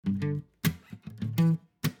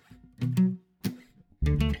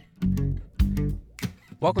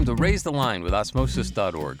Welcome to Raise the Line with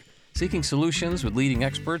Osmosis.org, seeking solutions with leading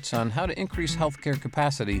experts on how to increase healthcare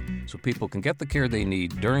capacity so people can get the care they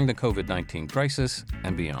need during the COVID-19 crisis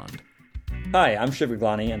and beyond. Hi, I'm Shiv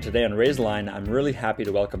Gaglani, and today on Raise the Line, I'm really happy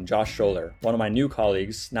to welcome Josh Scholer, one of my new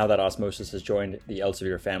colleagues now that Osmosis has joined the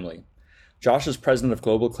Elsevier family. Josh is President of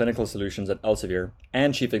Global Clinical Solutions at Elsevier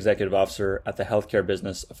and Chief Executive Officer at the healthcare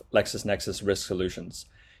business of LexisNexis Risk Solutions.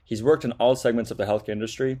 He's worked in all segments of the healthcare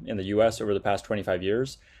industry in the US over the past 25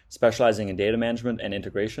 years, specializing in data management and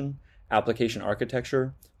integration, application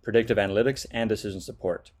architecture, predictive analytics, and decision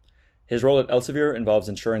support. His role at Elsevier involves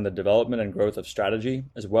ensuring the development and growth of strategy,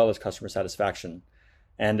 as well as customer satisfaction.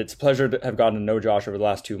 And it's a pleasure to have gotten to know Josh over the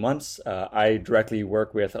last 2 months. I directly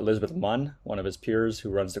work with Elizabeth Munn, one of his peers who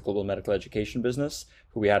runs the global medical education business,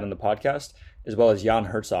 who we had on the podcast, as well as Jan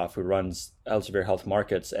Herzog, who runs Elsevier Health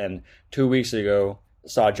Markets. And 2 weeks ago,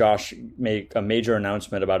 saw Josh make a major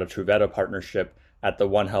announcement about a Truveta partnership at the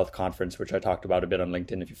One Health conference, which I talked about a bit on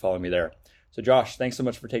LinkedIn if you follow me there. So Josh, thanks so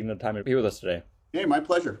much for taking the time to be with us today. Hey, my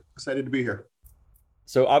pleasure. Excited to be here.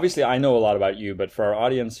 So obviously I know a lot about you, but for our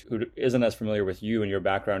audience who isn't as familiar with you and your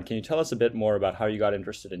background, can you tell us a bit more about how you got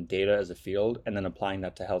interested in data as a field and then applying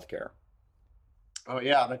that to healthcare? Oh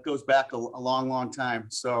yeah, that goes back a long time.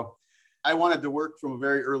 So I wanted to work from a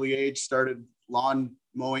very early age, started lawn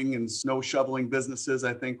mowing and snow shoveling businesses,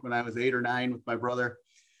 I think when I was 8 or 9 with my brother.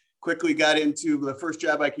 Quickly got into the first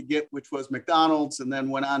job I could get, which was McDonald's, and then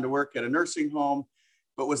went on to work at a nursing home,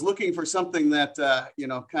 but was looking for something that,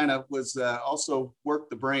 kind of was also worked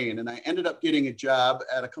the brain. And I ended up getting a job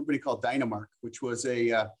at a company called Dynamark, which was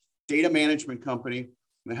a data management company. And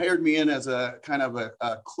they hired me in as a kind of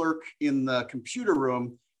a clerk in the computer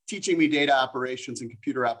room, teaching me data operations and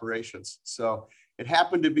computer operations. So it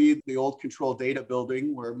happened to be the old Control Data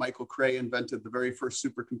building where Michael Cray invented the very first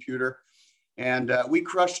supercomputer. And we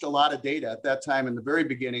crushed a lot of data at that time. In the very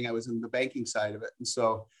beginning, I was in the banking side of it. And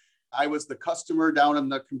so I was the customer down in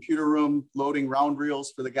the computer room, loading round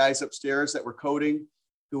reels for the guys upstairs that were coding,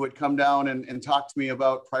 who would come down and talk to me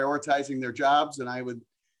about prioritizing their jobs. And I would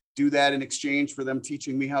do that in exchange for them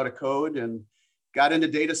teaching me how to code, and got into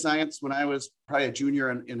data science when I was probably a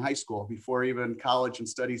junior in high school, before even college and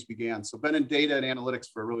studies began. So been in data and analytics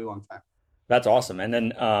for a really long time. That's awesome. And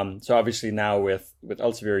then, so obviously now with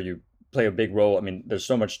Elsevier, you play a big role. I mean, there's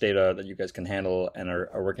so much data that you guys can handle and are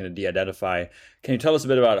working to de-identify. Can you tell us a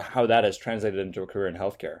bit about how that has translated into a career in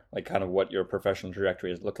healthcare, like kind of what your professional trajectory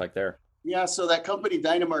has looked like there? Yeah, so that company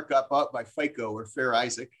Dynamark got bought by FICO, or Fair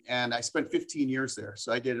Isaac, and I spent 15 years there.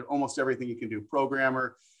 So I did almost everything you can do: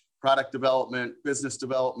 programmer, product development, business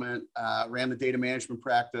development, ran the data management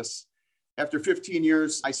practice. After 15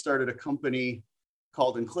 years, I started a company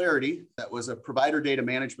called Inclarity that was a provider data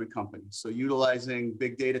management company. So utilizing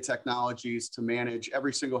big data technologies to manage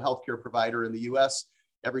every single healthcare provider in the US,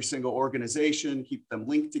 every single organization, keep them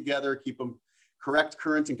linked together, keep them correct,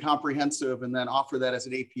 current, and comprehensive, and then offer that as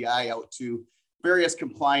an API out to various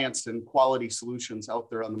compliance and quality solutions out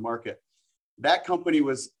there on the market. That company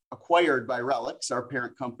was acquired by Relics, our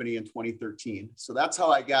parent company, in 2013. So that's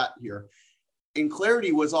how I got here.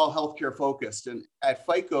 Inclarity was all healthcare focused. And at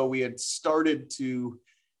FICO, we had started to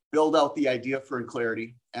build out the idea for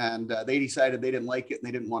Inclarity, and they decided they didn't like it and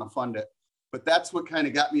they didn't want to fund it. But that's what kind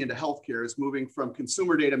of got me into healthcare, is moving from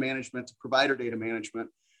consumer data management to provider data management.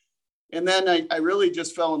 And then I really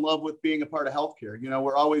just fell in love with being a part of healthcare. You know,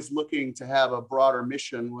 we're always looking to have a broader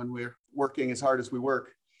mission when we're working as hard as we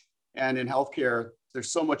work. And in healthcare,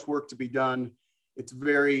 there's so much work to be done. It's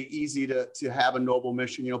very easy to have a noble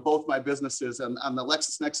mission. You know, both my businesses, on the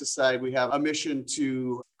LexisNexis side, we have a mission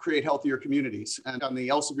to create healthier communities. And on the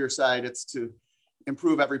Elsevier side, it's to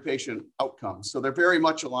improve every patient outcome. So they're very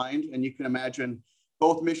much aligned. And you can imagine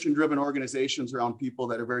both mission-driven organizations around people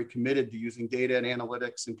that are very committed to using data and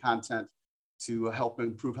analytics and content to help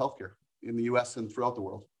improve healthcare in the US and throughout the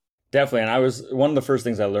world. Definitely. And one of the first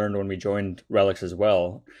things I learned when we joined Relics as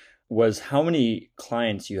well was how many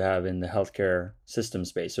clients you have in the healthcare system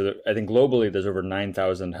space. So I think globally, there's over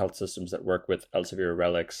 9,000 health systems that work with Elsevier,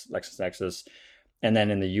 Relics, LexisNexis. And then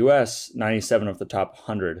in the US, 97 of the top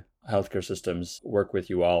 100 healthcare systems work with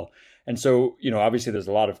you all. And so, you know, obviously there's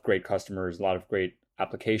a lot of great customers, a lot of great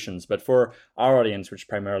applications, but for our audience, which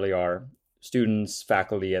primarily are students,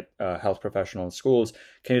 faculty at health professional schools,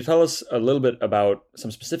 can you tell us a little bit about some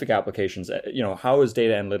specific applications? You know, how is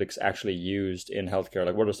data analytics actually used in healthcare?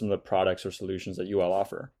 Like, what are some of the products or solutions that you all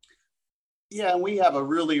offer? Yeah, we have a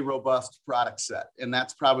really robust product set, and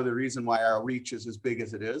that's probably the reason why our reach is as big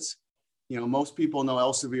as it is. You know, most people know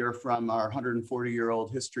Elsevier from our 140-year-old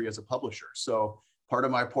history as a publisher. So part of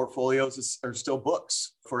my portfolios are still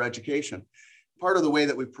books for education. part of the way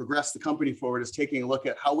that we progress the company forward is taking a look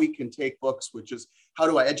at how we can take books, which is how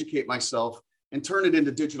do I educate myself, and turn it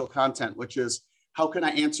into digital content, which is how can I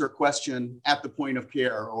answer a question at the point of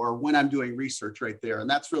care or when I'm doing research right there. And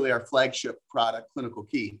that's really our flagship product, Clinical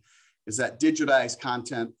Key, is that digitized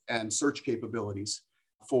content and search capabilities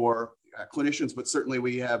for clinicians, but certainly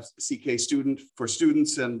we have CK Student for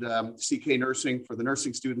students and CK Nursing for the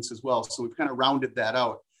nursing students as well. So we've kind of rounded that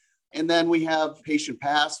out. And then we have Patient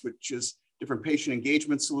Pass, which is different patient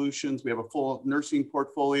engagement solutions. We have a full nursing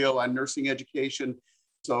portfolio on nursing education.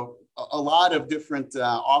 So a lot of different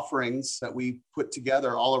offerings that we put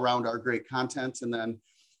together all around our great content. And then,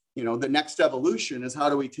 the next evolution is how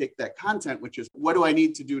do we take that content, which is what do I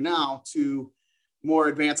need to do now to more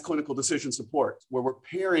advanced clinical decision support, where we're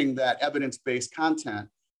pairing that evidence-based content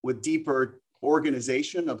with deeper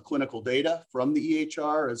organization of clinical data from the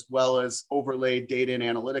EHR, as well as overlaid data and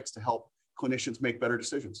analytics to help clinicians make better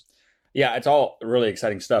decisions. Yeah, it's all really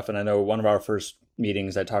exciting stuff. And I know one of our first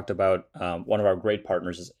meetings, I talked about one of our great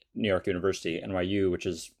partners is New York University, NYU, which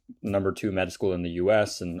is number 2 med school in the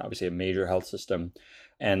US and obviously a major health system.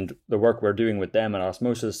 And the work we're doing with them at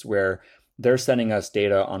Osmosis, where they're sending us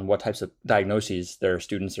data on what types of diagnoses their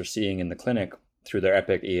students are seeing in the clinic through their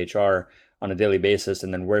Epic EHR on a daily basis.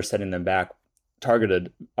 And then we're sending them back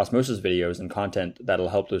targeted Osmosis videos and content that'll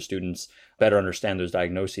help those students better understand those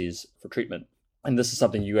diagnoses for treatment. And this is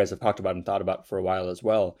something you guys have talked about and thought about for a while as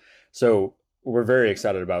well. So we're very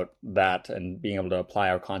excited about that and being able to apply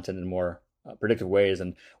our content in more predictive ways.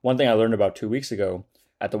 And one thing I learned about 2 weeks ago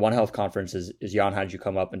at the One Health conference is Jan had you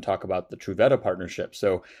come up and talk about the Truveta partnership.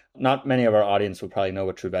 So not many of our audience will probably know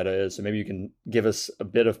what Truveta is. So maybe you can give us a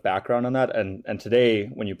bit of background on that. And today,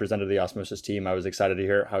 when you presented the Osmosis team, I was excited to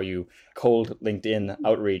hear how you cold LinkedIn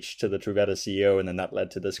outreach to the Truveta CEO, and then that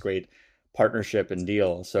led to this great partnership and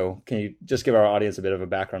deal. So can you just give our audience a bit of a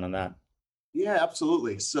background on that? Yeah,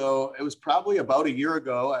 absolutely. So it was probably about a year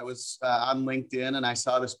ago. I was on LinkedIn and I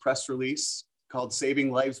saw this press release called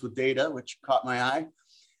Saving Lives with Data, which caught my eye.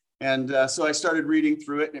 And so I started reading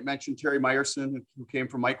through it, and it mentioned Terry Myerson, who came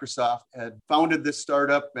from Microsoft, had founded this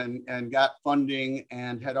startup and got funding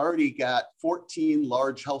and had already got 14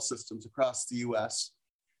 large health systems across the US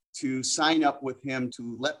to sign up with him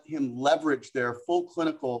to let him leverage their full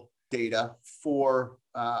clinical data for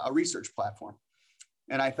a research platform.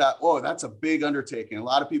 And I thought, whoa, that's a big undertaking. A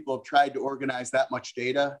lot of people have tried to organize that much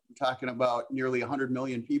data. I'm talking about nearly 100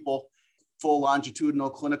 million people, full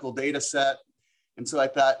longitudinal clinical data set. And so I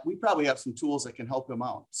thought, we probably have some tools that can help him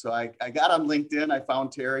out. So I got on LinkedIn, I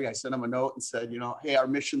found Terry, I sent him a note and said, hey, our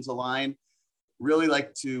missions align. Really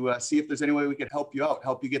like to see if there's any way we could help you out,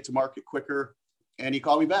 help you get to market quicker. And he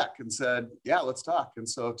called me back and said, yeah, let's talk. And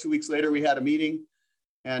so 2 weeks later, we had a meeting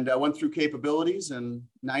and went through capabilities. And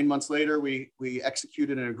 9 months later, we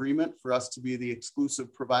executed an agreement for us to be the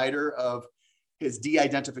exclusive provider of his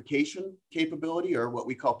de-identification capability, or what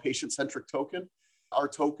we call patient-centric token. Our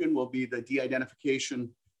token will be the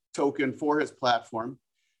de-identification token for his platform.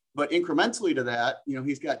 But incrementally to that,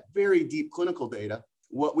 he's got very deep clinical data.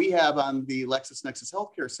 What we have on the LexisNexis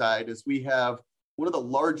Healthcare side is we have one of the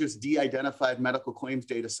largest de-identified medical claims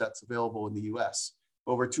data sets available in the US,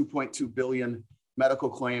 over 2.2 billion medical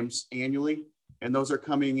claims annually. And those are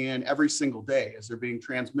coming in every single day as they're being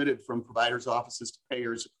transmitted from providers' offices to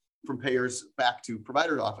payers, from payers back to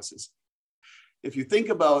provider offices. If you think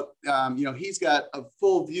about, he's got a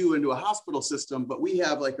full view into a hospital system, but we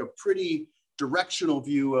have like a pretty directional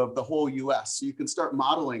view of the whole US. So you can start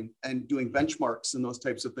modeling and doing benchmarks and those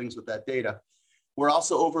types of things with that data. We're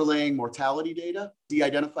also overlaying mortality data,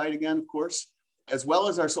 de-identified again, of course, as well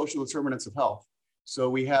as our social determinants of health. So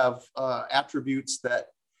we have attributes that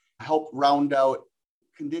help round out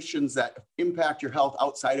conditions that impact your health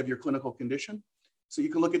outside of your clinical condition. So you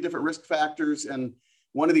can look at different risk factors, and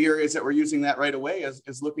one of the areas that we're using that right away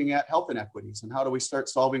is looking at health inequities and how do we start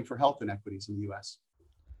solving for health inequities in the US.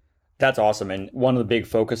 That's awesome. And one of the big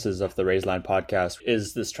focuses of the Raiseline podcast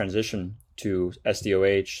is this transition to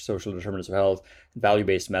SDOH, social determinants of health,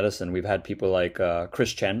 value-based medicine. We've had people like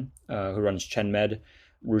Chris Chen, who runs ChenMed,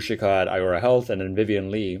 Rushika at Iora Health, and then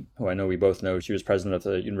Vivian Lee, who I know we both know. She was president of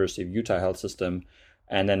the University of Utah Health System,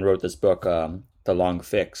 and then wrote this book, The Long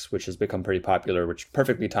Fix, which has become pretty popular, which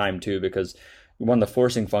perfectly timed too, because one of the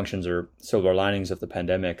forcing functions or silver linings of the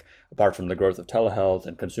pandemic, apart from the growth of telehealth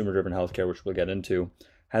and consumer-driven healthcare, which we'll get into,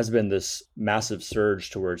 has been this massive surge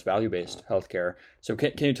towards value-based healthcare. So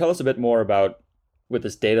can you tell us a bit more about, with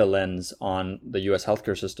this data lens on the US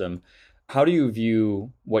healthcare system, How do you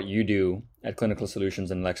view what you do at Clinical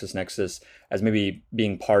Solutions and LexisNexis as maybe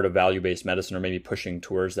being part of value-based medicine or maybe pushing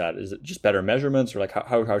towards that? Is it just better measurements, or like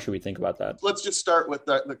how should we think about that? Let's just start with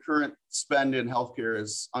the current spend in healthcare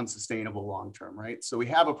is unsustainable long-term, right? So we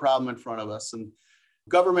have a problem in front of us, and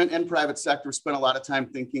government and private sector spend a lot of time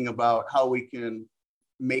thinking about how we can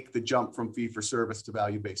make the jump from fee-for-service to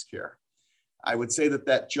value-based care. I would say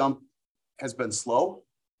that jump has been slow,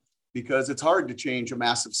 because it's hard to change a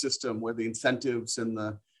massive system where the incentives and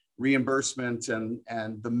the reimbursement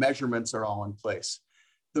and the measurements are all in place.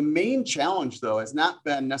 The main challenge, though, has not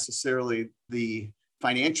been necessarily the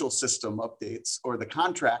financial system updates or the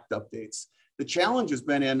contract updates. The challenge has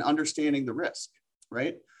been in understanding the risk,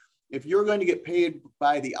 right? If you're going to get paid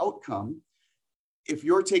by the outcome, if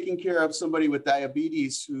you're taking care of somebody with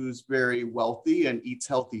diabetes who's very wealthy and eats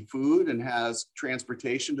healthy food and has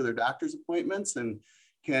transportation to their doctor's appointments and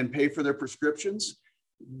can pay for their prescriptions,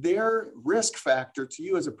 their risk factor to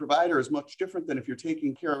you as a provider is much different than if you're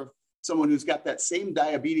taking care of someone who's got that same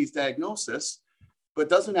diabetes diagnosis, but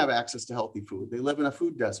doesn't have access to healthy food. They live in a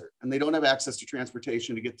food desert and they don't have access to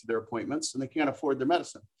transportation to get to their appointments, and they can't afford their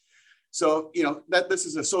medicine. So, that this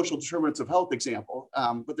is a social determinants of health example,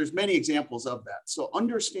 but there's many examples of that. So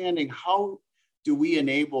understanding how do we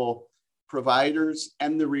enable providers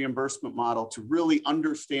and the reimbursement model to really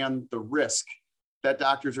understand the risk that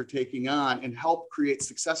doctors are taking on and help create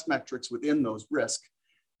success metrics within those risks.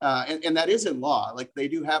 And that is in law, like they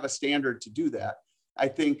do have a standard to do that. I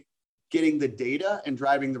think getting the data and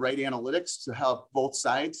driving the right analytics to help both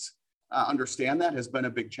sides understand that has been a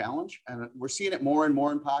big challenge. And we're seeing it more and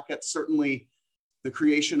more in pockets. Certainly the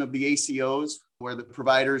creation of the ACOs, where the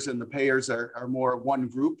providers and the payers are more one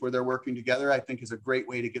group where they're working together, I think is a great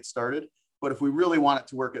way to get started. But if we really want it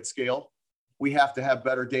to work at scale, we have to have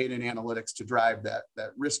better data and analytics to drive that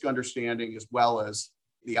risk understanding as well as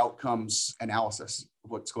the outcomes analysis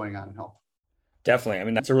of what's going on in health. Definitely. I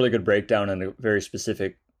mean, that's a really good breakdown and a very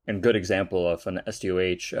specific and good example of an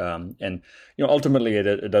SDOH. And ultimately,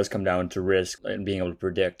 it does come down to risk and being able to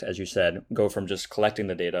predict, as you said, go from just collecting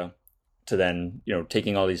the data to then,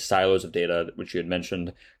 taking all these silos of data, which you had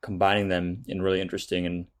mentioned, combining them in really interesting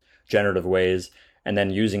and generative ways, and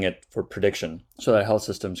then using it for prediction so that health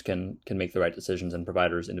systems can make the right decisions and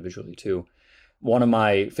providers individually too. One of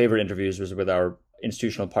my favorite interviews was with our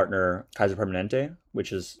institutional partner, Kaiser Permanente,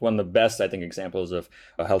 which is one of the best, I think, examples of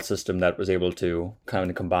a health system that was able to kind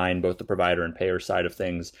of combine both the provider and payer side of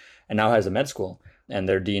things, and now has a med school. And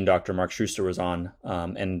their dean, Dr. Mark Schuster, was on,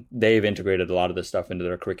 and they've integrated a lot of this stuff into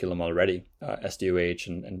their curriculum already, SDOH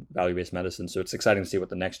and value-based medicine. So it's exciting to see what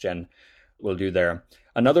the next gen will do there.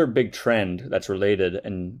 Another big trend that's related,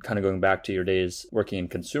 and kind of going back to your days working in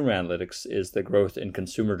consumer analytics, is the growth in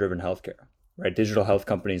consumer-driven healthcare, right? Digital health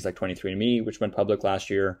companies like 23andMe, which went public last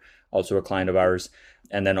year, also a client of ours.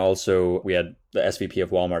 And then also we had the SVP of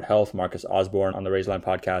Walmart Health, Marcus Osborne, on the Raiseline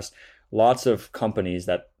podcast. Lots of companies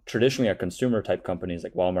that traditionally are consumer type companies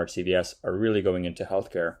like Walmart, CVS, are really going into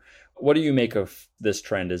healthcare. What do you make of this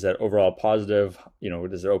trend? Is that overall positive?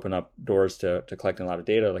 Does it open up doors to collecting a lot of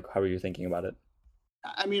data? Like, how are you thinking about it?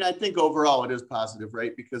 I mean, I think overall it is positive,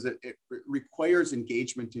 right? Because it requires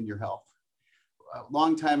engagement in your health. A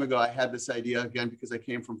long time ago, I had this idea, again, because I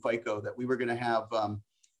came from FICO, that we were going to have,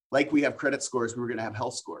 like we have credit scores, we were going to have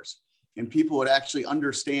health scores. And people would actually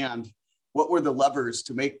understand what were the levers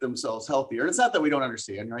to make themselves healthier. And it's not that we don't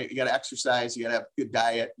understand, right? You got to exercise, you got to have a good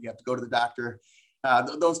diet, you have to go to the doctor,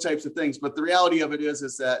 those types of things. But the reality of it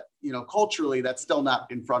is that, culturally, that's still not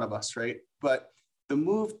in front of us, right? But the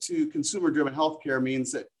move to consumer-driven healthcare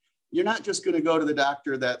means that you're not just going to go to the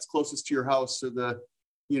doctor that's closest to your house or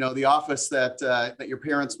the office that your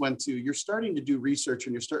parents went to. You're starting to do research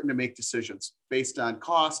and you're starting to make decisions based on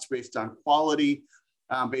cost, based on quality,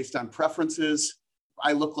 based on preferences.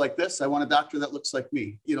 I look like this. I want a doctor that looks like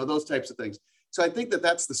me, those types of things. So I think that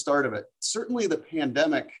that's the start of it. Certainly the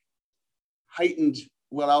pandemic heightened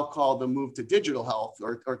what I'll call the move to digital health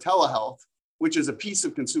or telehealth, which is a piece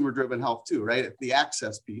of consumer-driven health too, right? The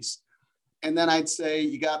access piece. And then I'd say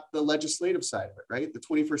you got the legislative side of it, right? The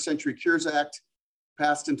 21st Century Cures Act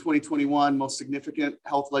passed in 2021, most significant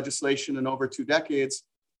health legislation in over 2 decades,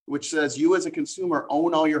 which says you as a consumer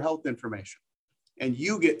own all your health information. And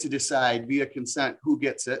you get to decide via consent who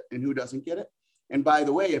gets it and who doesn't get it. And by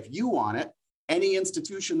the way, if you want it, any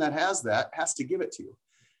institution that has that has to give it to you.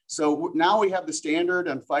 So now we have the standard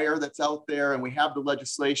on FHIR that's out there and we have the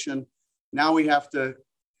legislation. Now we have to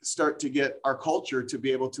start to get our culture to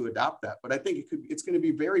be able to adopt that. But I think it's going to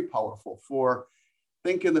be very powerful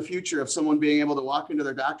think in the future of someone being able to walk into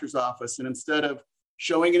their doctor's office and instead of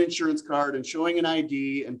showing an insurance card and showing an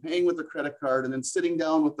ID and paying with a credit card and then sitting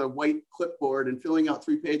down with a white clipboard and filling out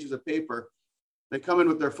 3 pages of paper. They come in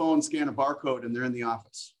with their phone, scan a barcode, and they're in the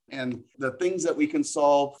office. And the things that we can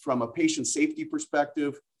solve from a patient safety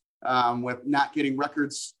perspective, with not getting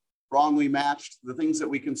records wrongly matched, the things that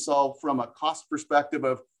we can solve from a cost perspective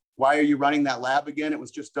of why are you running that lab again? It was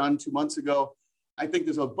just done 2 months ago. I think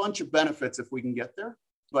there's a bunch of benefits if we can get there,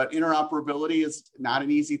 but interoperability is not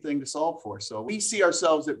an easy thing to solve for. So we see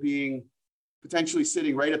ourselves at being potentially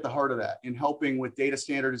sitting right at the heart of that in helping with data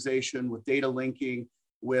standardization, with data linking,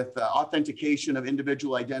 with authentication of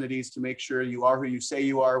individual identities to make sure you are who you say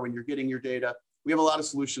you are when you're getting your data. We have a lot of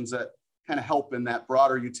solutions that kind of help in that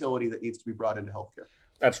broader utility that needs to be brought into healthcare.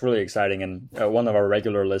 That's really exciting. And one of our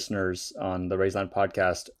regular listeners on the Raiseline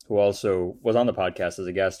podcast, who also was on the podcast as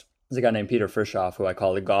a guest, is a guy named Peter Frischoff, who I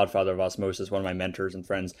call the godfather of osmosis, one of my mentors and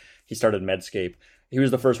friends. He started Medscape. He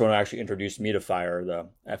was the first one who actually introduced me to FHIR, the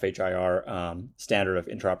FHIR standard of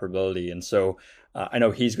interoperability. And so I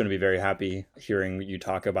know he's going to be very happy hearing you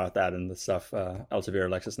talk about that and the stuff Elsevier,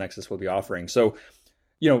 LexisNexis will be offering. So,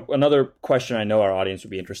 another question I know our audience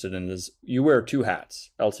would be interested in is you wear 2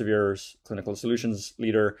 hats, Elsevier's clinical solutions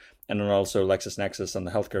leader, and then also LexisNexis on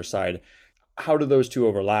the healthcare side. How do those 2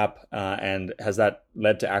 overlap? And has that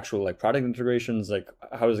led to actual product integrations?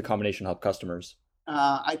 How does the combination help customers?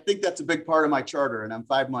 I think that's a big part of my charter, and I'm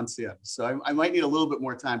 5 months in. So I might need a little bit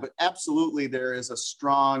more time, but absolutely there is a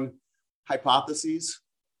strong hypothesis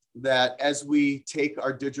that as we take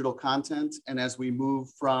our digital content and as we move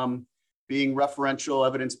from being referential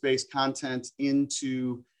evidence-based content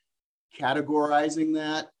into categorizing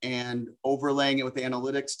that and overlaying it with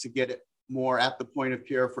analytics to get it more at the point of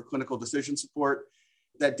care for clinical decision support,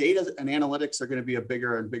 that data and analytics are going to be a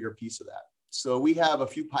bigger and bigger piece of that. So we have a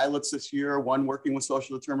few pilots this year, one working with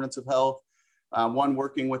social determinants of health, one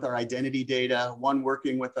working with our identity data, one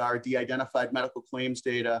working with our de-identified medical claims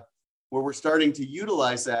data, where we're starting to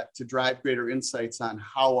utilize that to drive greater insights on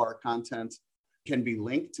how our content can be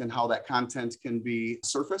linked and how that content can be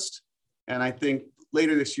surfaced. And I think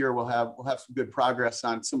later this year, we'll have some good progress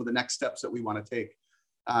on some of the next steps that we want to take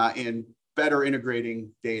in better integrating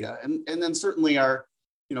data. And then certainly our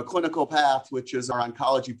Clinical Path, which is our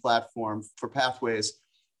oncology platform for pathways,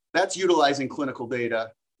 that's utilizing clinical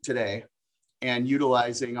data today and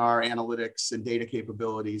utilizing our analytics and data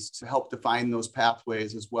capabilities to help define those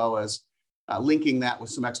pathways, as well as linking that with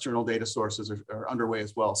some external data sources are underway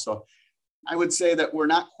as well. So I would say that we're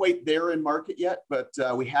not quite there in market yet, but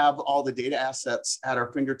we have all the data assets at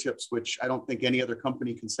our fingertips, which I don't think any other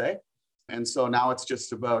company can say. And so now it's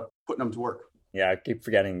just about putting them to work. Yeah, I keep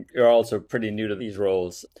forgetting you're also pretty new to these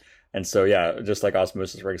roles. And so, yeah, just like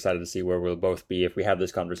Osmosis, we're excited to see where we'll both be if we have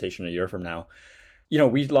this conversation a year from now.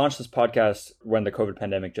 We launched this podcast when the COVID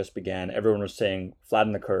pandemic just began. Everyone was saying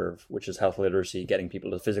flatten the curve, which is health literacy, getting people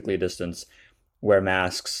to physically distance, wear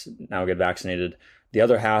masks, now get vaccinated. The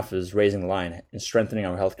other half is raising the line and strengthening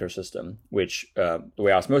our healthcare system, which the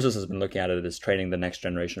way Osmosis has been looking at it is training the next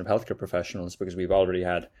generation of healthcare professionals, because we've already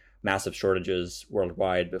had massive shortages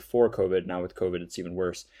worldwide before COVID. Now with COVID, it's even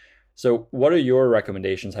worse. So what are your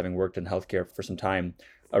recommendations, having worked in healthcare for some time,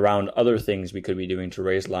 around other things we could be doing to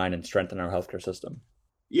raise line and strengthen our healthcare system?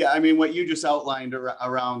 Yeah, I mean, what you just outlined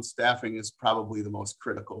around staffing is probably the most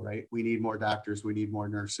critical, right? We need more doctors, we need more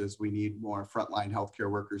nurses, we need more frontline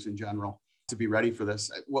healthcare workers in general to be ready for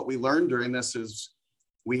this. What we learned during this is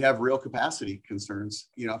we have real capacity concerns.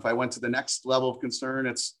 If I went to the next level of concern,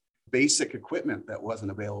 it's basic equipment that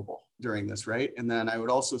wasn't available during this, right? And then I would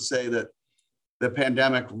also say that the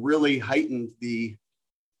pandemic really heightened the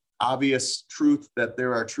obvious truth that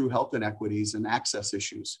there are true health inequities and access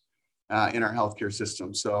issues in our healthcare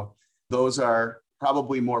system. So those are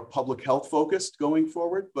probably more public health focused going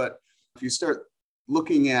forward. But if you start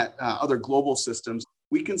looking at other global systems,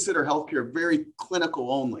 we consider healthcare very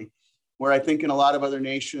clinical only, where I think in a lot of other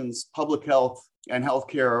nations, public health and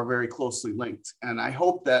healthcare are very closely linked. And I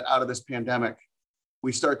hope that out of this pandemic,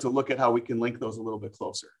 we start to look at how we can link those a little bit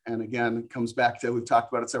closer. And again, it comes back to, we've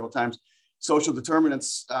talked about it several times, social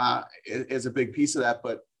determinants is a big piece of that,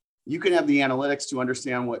 but you can have the analytics to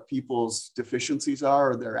understand what people's deficiencies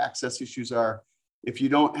are or their access issues are. If you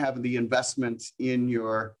don't have the investment in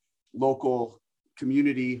your local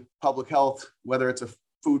community public health, whether it's a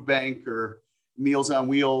food bank or Meals on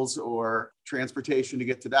Wheels or transportation to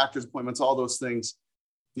get to doctor's appointments, all those things,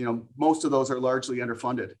 most of those are largely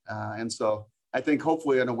underfunded. And so I think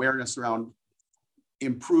hopefully an awareness around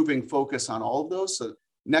improving focus on all of those. So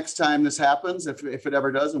next time this happens, if it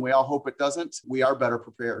ever does, and we all hope it doesn't, we are better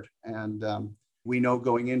prepared. And we know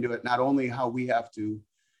going into it, not only how we have to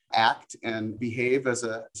act and behave as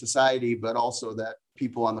a society, but also that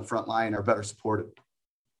people on the front line are better supported.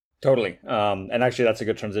 Totally. And actually, that's a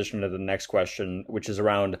good transition to the next question, which is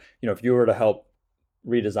around, if you were to help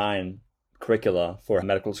redesign curricula for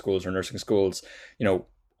medical schools or nursing schools,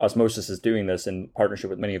 Osmosis is doing this in partnership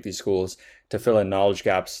with many of these schools to fill in knowledge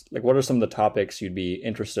gaps. Like, what are some of the topics you'd be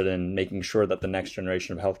interested in making sure that the next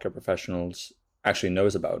generation of healthcare professionals actually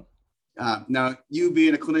knows about? Now, you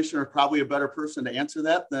being a clinician are probably a better person to answer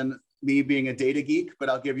that than me being a data geek, but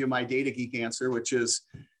I'll give you my data geek answer, which is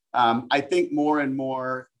I think more and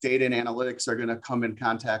more data and analytics are going to come in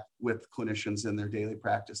contact with clinicians in their daily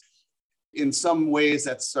practice. In some ways,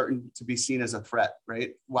 that's starting to be seen as a threat,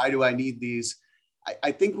 right? Why do I need these?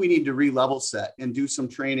 I think we need to re-level set and do some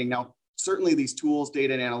training. Now, certainly these tools,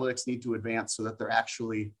 data and analytics need to advance so that they're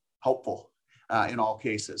actually helpful in all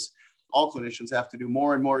cases. All clinicians have to do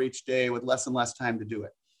more and more each day with less and less time to do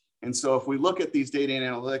it. And so if we look at these data and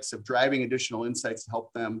analytics of driving additional insights to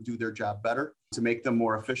help them do their job better, to make them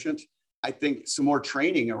more efficient, I think some more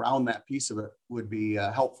training around that piece of it would be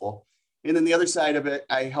helpful. And then the other side of it,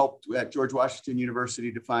 I helped at George Washington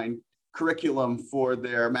University define curriculum for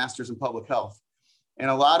their master's in public health. And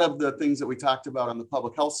a lot of the things that we talked about on the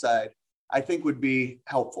public health side, I think would be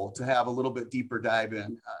helpful to have a little bit deeper dive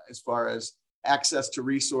in as far as access to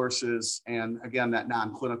resources and, again, that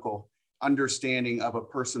non-clinical understanding of a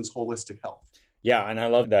person's holistic health. Yeah, and I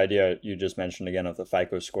love the idea you just mentioned again of the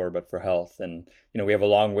FICO score, but for health. And, we have a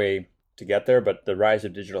long way to get there, but the rise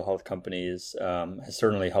of digital health companies has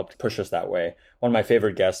certainly helped push us that way. One of my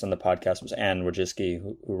favorite guests on the podcast was Anne Wojcicki,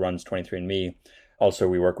 who runs 23andMe. Also,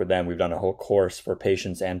 we work with them. We've done a whole course for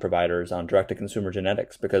patients and providers on direct-to-consumer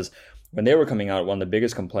genetics, because when they were coming out, one of the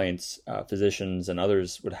biggest complaints physicians and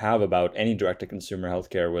others would have about any direct-to-consumer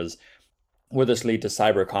healthcare was, would this lead to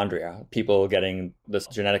cyberchondria? People getting this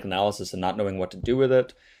genetic analysis and not knowing what to do with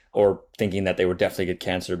it, or thinking that they would definitely get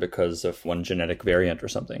cancer because of one genetic variant or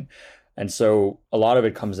something. And so a lot of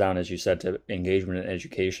it comes down, as you said, to engagement and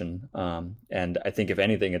education. And I think if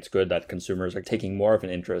anything, it's good that consumers are taking more of an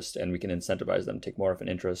interest and we can incentivize them to take more of an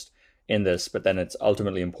interest in this. But then it's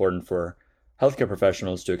ultimately important for healthcare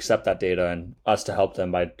professionals to accept that data and us to help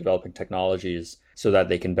them by developing technologies so that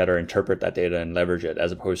they can better interpret that data and leverage it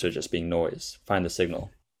as opposed to just being noise, find the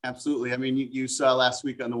signal. Absolutely. I mean, you saw last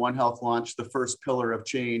week on the One Health launch, the first pillar of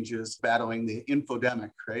change is battling the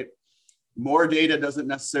infodemic, right? More data doesn't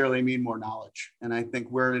necessarily mean more knowledge. And I think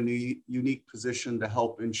we're in a unique position to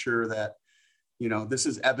help ensure that, this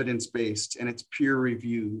is evidence-based and it's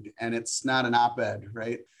peer-reviewed and it's not an op-ed,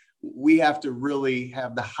 right? We have to really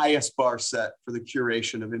have the highest bar set for the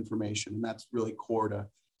curation of information. And that's really core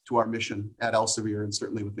to our mission at Elsevier and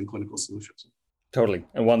certainly within Clinical Solutions. Totally.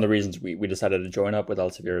 And one of the reasons we decided to join up with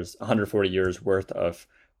Elsevier is 140 years worth of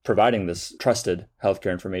providing this trusted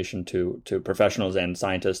healthcare information to professionals and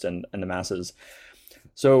scientists and the masses.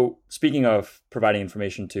 So speaking of providing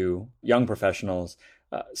information to young professionals,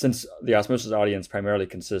 since the Osmosis audience primarily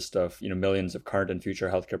consists of millions of current and future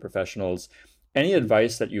healthcare professionals, any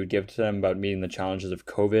advice that you would give to them about meeting the challenges of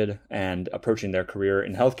COVID and approaching their career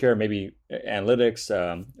in healthcare, maybe analytics,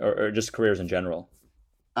 or just careers in general?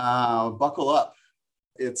 Buckle up.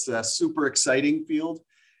 It's a super exciting field,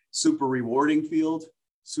 super rewarding field,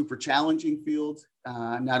 super challenging field.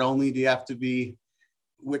 Not only do you have to be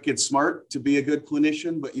wicked smart to be a good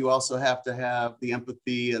clinician, but you also have to have the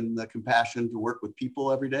empathy and the compassion to work with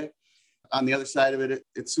people every day. On the other side of it,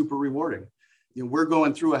 it's super rewarding. We're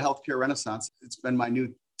going through a healthcare renaissance. It's been my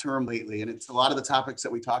new term lately, and it's a lot of the topics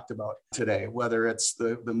that we talked about today, whether it's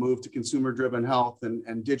the move to consumer-driven health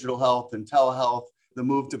and digital health and telehealth, the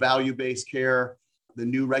move to value-based care, the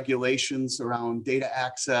new regulations around data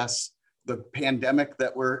access, the pandemic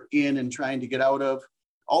that we're in and trying to get out of.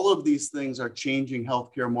 All of these things are changing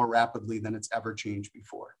healthcare more rapidly than it's ever changed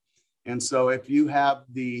before. And so if you have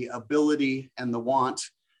the ability and the want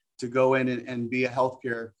to go in and be a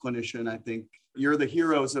healthcare clinician, I think you're the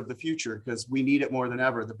heroes of the future because we need it more than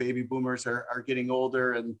ever. The baby boomers are getting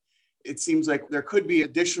older, and it seems like there could be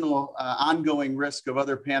additional ongoing risk of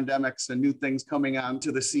other pandemics and new things coming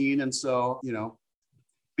onto the scene. And so,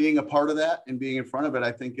 being a part of that and being in front of it,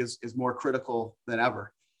 I think is more critical than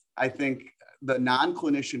ever. I think the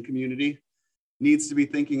non-clinician community needs to be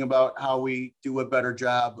thinking about how we do a better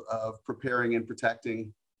job of preparing and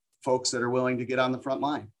protecting folks that are willing to get on the front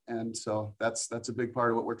line. And so that's a big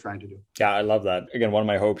part of what we're trying to do. Yeah, I love that. Again, one of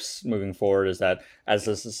my hopes moving forward is that as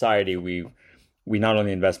a society, we not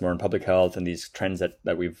only invest more in public health and these trends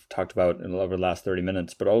that we've talked about over the last 30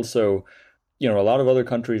 minutes, but also, a lot of other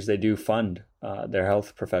countries, they do fund their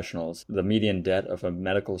health professionals. The median debt of a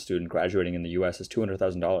medical student graduating in the US is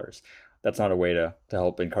 $200,000. that's not a way to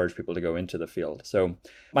help encourage people to go into the field. So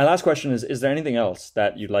my last question is there anything else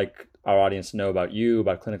that you'd like our audience to know about you,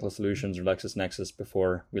 about Clinical Solutions or LexisNexis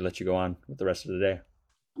before we let you go on with the rest of the day?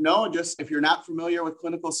 No, just if you're not familiar with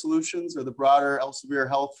Clinical Solutions or the broader Elsevier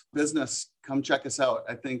Health business, come check us out.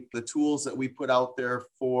 I think the tools that we put out there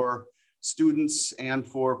for students and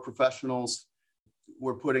for professionals,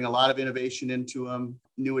 we're putting a lot of innovation into them,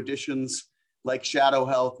 new additions like Shadow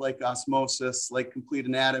Health, like Osmosis, like Complete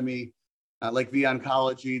Anatomy, like V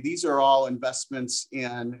Oncology. These are all investments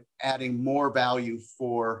in adding more value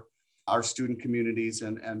for our student communities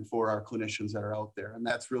and for our clinicians that are out there. And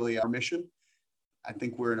that's really our mission. I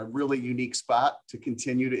think we're in a really unique spot to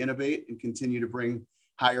continue to innovate and continue to bring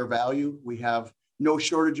higher value. We have no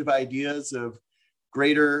shortage of ideas of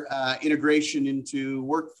greater integration into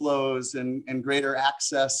workflows and greater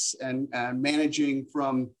access and managing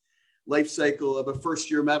from life cycle of a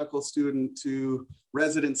first-year medical student to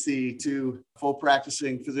residency to full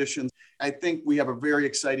practicing physicians. I think we have a very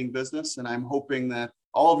exciting business, and I'm hoping that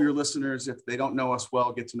all of your listeners, if they don't know us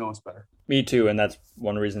well, get to know us better. Me too. And that's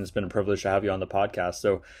one reason it's been a privilege to have you on the podcast.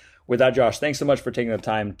 So with that, Josh, thanks so much for taking the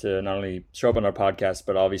time to not only show up on our podcast,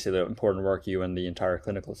 but obviously the important work you and the entire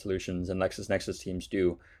Clinical Solutions and LexisNexis teams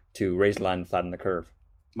do to raise the line and flatten the curve.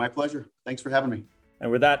 My pleasure. Thanks for having me.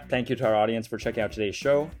 And with that, thank you to our audience for checking out today's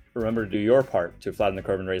show. Remember to do your part to flatten the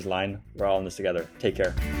curve and raise the line. We're all in this together. Take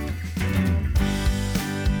care.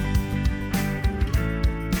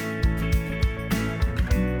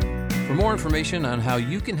 For more information on how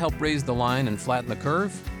you can help raise the line and flatten the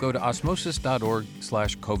curve, go to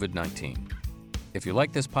osmosis.org/COVID-19. If you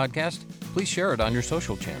like this podcast, please share it on your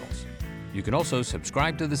social channels. You can also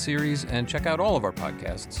subscribe to the series and check out all of our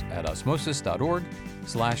podcasts at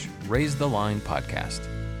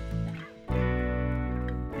osmosis.org/raisethelinepodcast.